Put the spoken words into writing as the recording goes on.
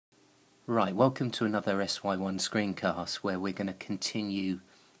Right, welcome to another SY1 screencast where we're going to continue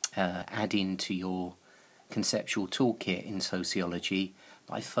adding to your conceptual toolkit in sociology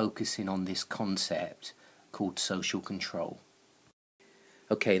by focusing on this concept called social control.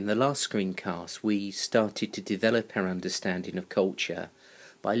 Okay, in the last screencast we started to develop our understanding of culture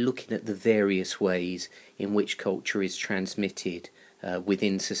by looking at the various ways in which culture is transmitted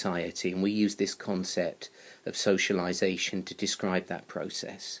within society, and we use this concept of socialization to describe that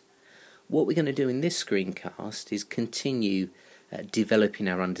process. What we're going to do in this screencast is continue developing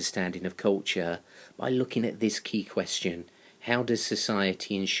our understanding of culture by looking at this key question: how does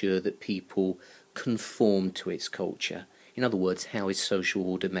society ensure that people conform to its culture? In other words, how is social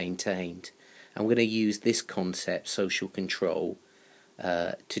order maintained? And we're going to use this concept, social control,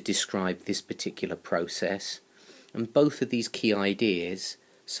 to describe this particular process. And both of these key ideas,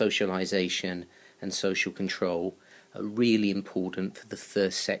 socialization and social control, are really important for the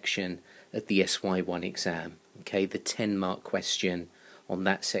first section of the SY1 exam. Okay, the 10-mark question on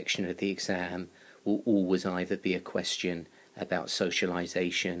that section of the exam will always either be a question about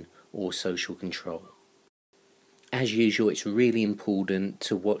socialization or social control. As usual, it's really important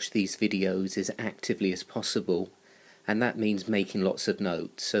to watch these videos as actively as possible, and that means making lots of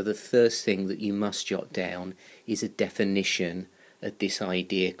notes. So the first thing that you must jot down is a definition of this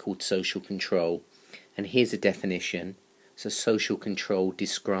idea called social control. And here's a definition. So social control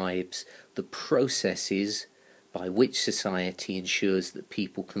describes the processes by which society ensures that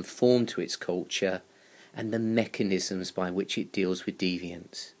people conform to its culture and the mechanisms by which it deals with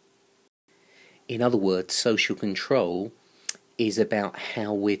deviance. In other words, social control is about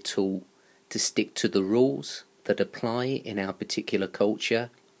how we're taught to stick to the rules that apply in our particular culture,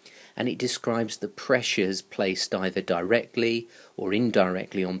 and it describes the pressures placed either directly or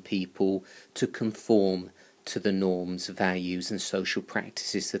indirectly on people to conform to the norms, values and social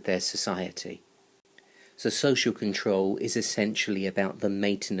practices of their society. So social control is essentially about the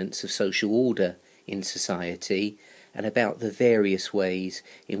maintenance of social order in society and about the various ways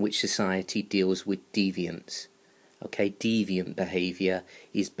in which society deals with deviance. Okay, deviant behaviour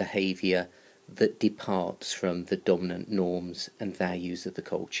is behaviour that departs from the dominant norms and values of the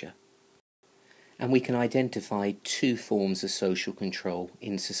culture. And we can identify two forms of social control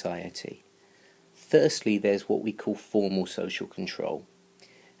in society. Firstly, there's what we call formal social control,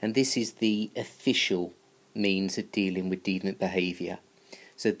 and this is the official means of dealing with deviant behaviour.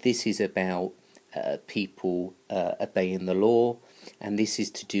 So this is about people obeying the law, and this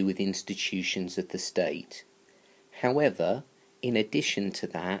is to do with institutions of the state. However, in addition to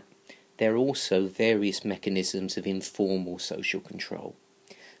that, there are also various mechanisms of informal social control.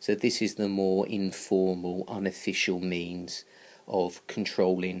 So this is the more informal, unofficial means of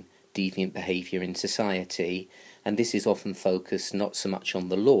controlling deviant behaviour in society, and this is often focused not so much on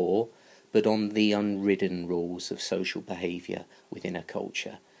the law, but on the unwritten rules of social behaviour within a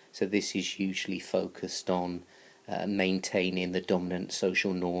culture. So this is usually focused on maintaining the dominant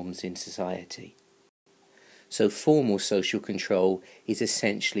social norms in society. So formal social control is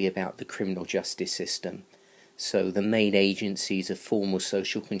essentially about the criminal justice system. So the main agencies of formal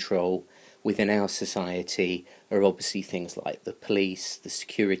social control within our society are obviously things like the police, the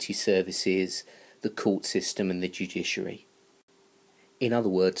security services, the court system and the judiciary. In other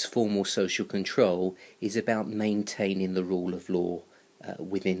words, formal social control is about maintaining the rule of law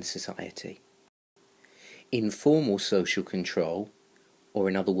within society. Informal social control, or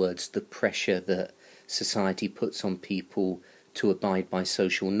in other words, the pressure that society puts on people to abide by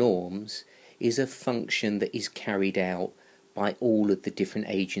social norms, is a function that is carried out by all of the different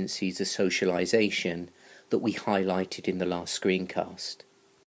agencies of socialization that we highlighted in the last screencast.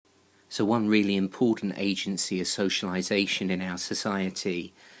 So one really important agency of socialization in our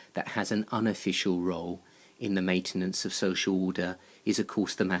society that has an unofficial role in the maintenance of social order is, of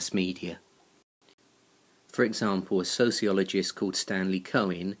course, the mass media. For example, a sociologist called Stanley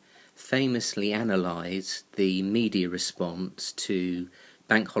Cohen famously analysed the media response to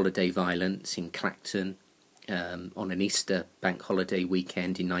bank holiday violence in Clacton on an Easter bank holiday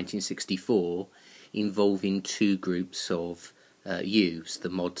weekend in 1964, involving two groups of youths, the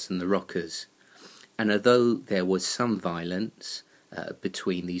mods and the rockers. And although there was some violence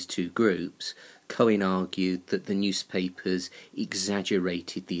between these two groups, Cohen argued that the newspapers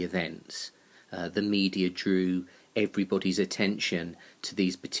exaggerated the events. The media drew everybody's attention to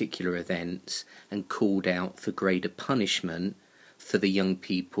these particular events and called out for greater punishment for the young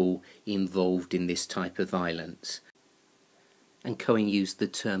people involved in this type of violence. And Cohen used the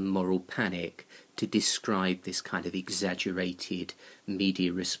term moral panic to describe this kind of exaggerated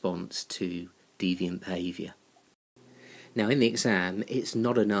media response to deviant behaviour. Now in the exam, it's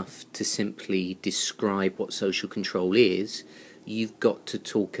not enough to simply describe what social control is. You've got to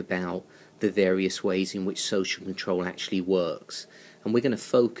talk about the various ways in which social control actually works. And we're going to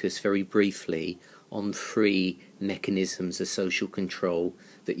focus very briefly on 3 mechanisms of social control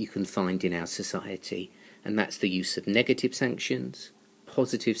that you can find in our society. And that's the use of negative sanctions,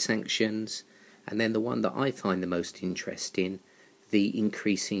 positive sanctions, and then the one that I find the most interesting, the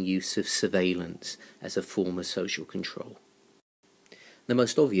increasing use of surveillance as a form of social control. The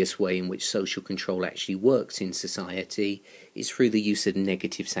most obvious way in which social control actually works in society is through the use of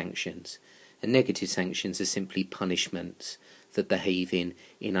negative sanctions. And negative sanctions are simply punishments for behaving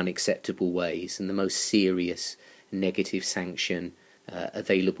in unacceptable ways. And the most serious negative sanction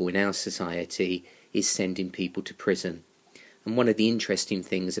available in our society is sending people to prison. And one of the interesting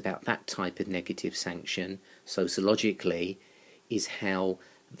things about that type of negative sanction, sociologically, is how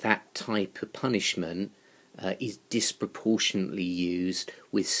that type of punishment is disproportionately used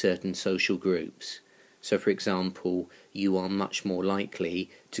with certain social groups. So, for example, you are much more likely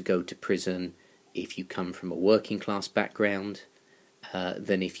to go to prison if you come from a working class background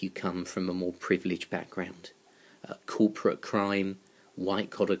than if you come from a more privileged background. Corporate crime,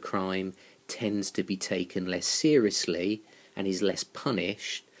 white-collar crime, tends to be taken less seriously and is less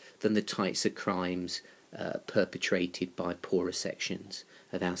punished than the types of crimes perpetrated by poorer sections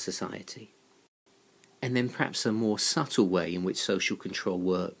of our society. And then perhaps a more subtle way in which social control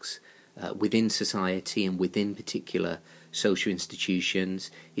works within society and within particular social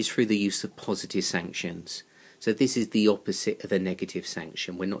institutions is through the use of positive sanctions. So this is the opposite of a negative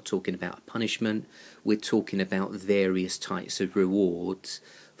sanction. We're not talking about a punishment, we're talking about various types of rewards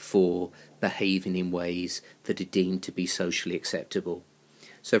for behaving in ways that are deemed to be socially acceptable.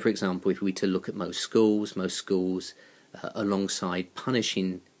 So for example, if we were to look at most schools alongside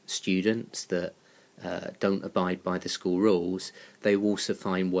punishing students that don't abide by the school rules, they will also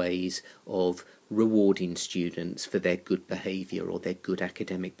find ways of rewarding students for their good behaviour or their good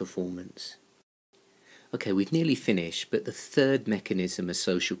academic performance. Okay, we've nearly finished, but the third mechanism of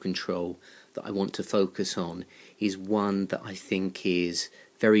social control that I want to focus on is one that I think is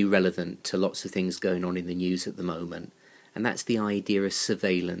very relevant to lots of things going on in the news at the moment, and that's the idea of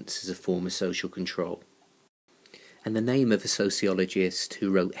surveillance as a form of social control. And the name of a sociologist who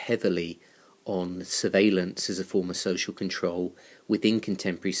wrote heavily on surveillance as a form of social control within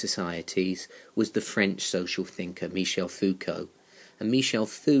contemporary societies was the French social thinker Michel Foucault. And Michel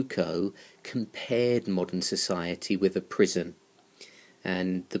Foucault compared modern society with a prison.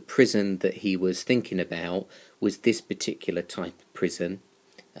 And the prison that he was thinking about was this particular type of prison,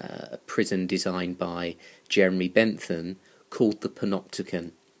 a prison designed by Jeremy Bentham called the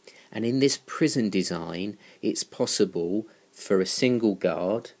Panopticon. And in this prison design, it's possible for a single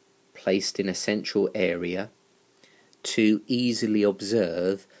guard placed in a central area to easily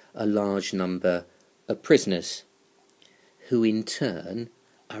observe a large number of prisoners, who in turn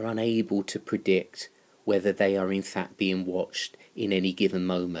are unable to predict whether they are in fact being watched in any given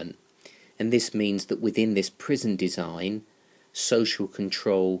moment. And this means that within this prison design, social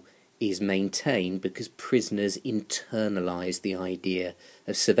control is maintained because prisoners internalise the idea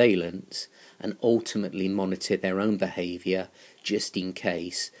of surveillance and ultimately monitor their own behaviour just in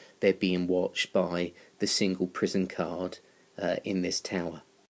case they're being watched by the single prison guard in this tower.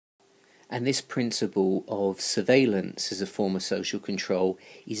 And this principle of surveillance as a form of social control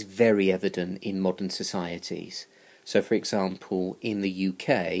is very evident in modern societies. So, for example, in the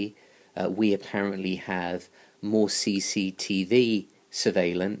UK, we apparently have more CCTV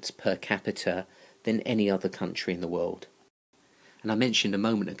surveillance per capita than any other country in the world. And I mentioned a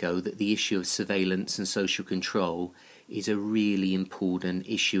moment ago that the issue of surveillance and social control is a really important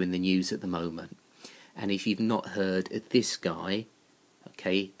issue in the news at the moment. And if you've not heard of this guy,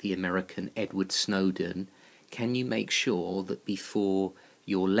 the American Edward Snowden, can you make sure that before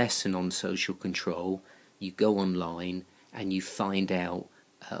your lesson on social control, you go online and you find out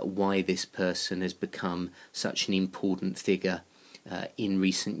why this person has become such an important figure in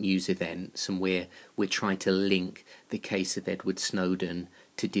recent news events, and we're trying to link the case of Edward Snowden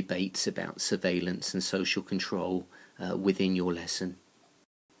to debates about surveillance and social control within your lesson.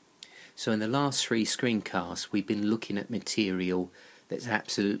 So in the last 3 screencasts, we've been looking at material that's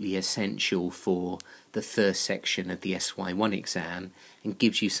absolutely essential for the first section of the SY1 exam and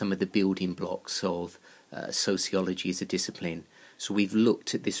gives you some of the building blocks of sociology as a discipline. So we've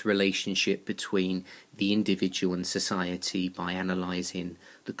looked at this relationship between the individual and society by analysing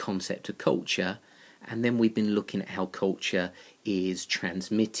the concept of culture, and then we've been looking at how culture is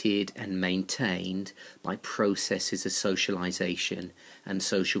transmitted and maintained by processes of socialisation and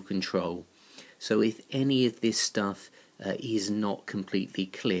social control. So if any of this stuff is not completely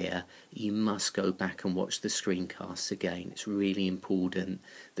clear, you must go back and watch the screencasts again. It's really important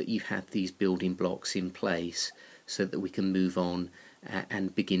that you have these building blocks in place so that we can move on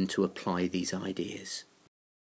and begin to apply these ideas.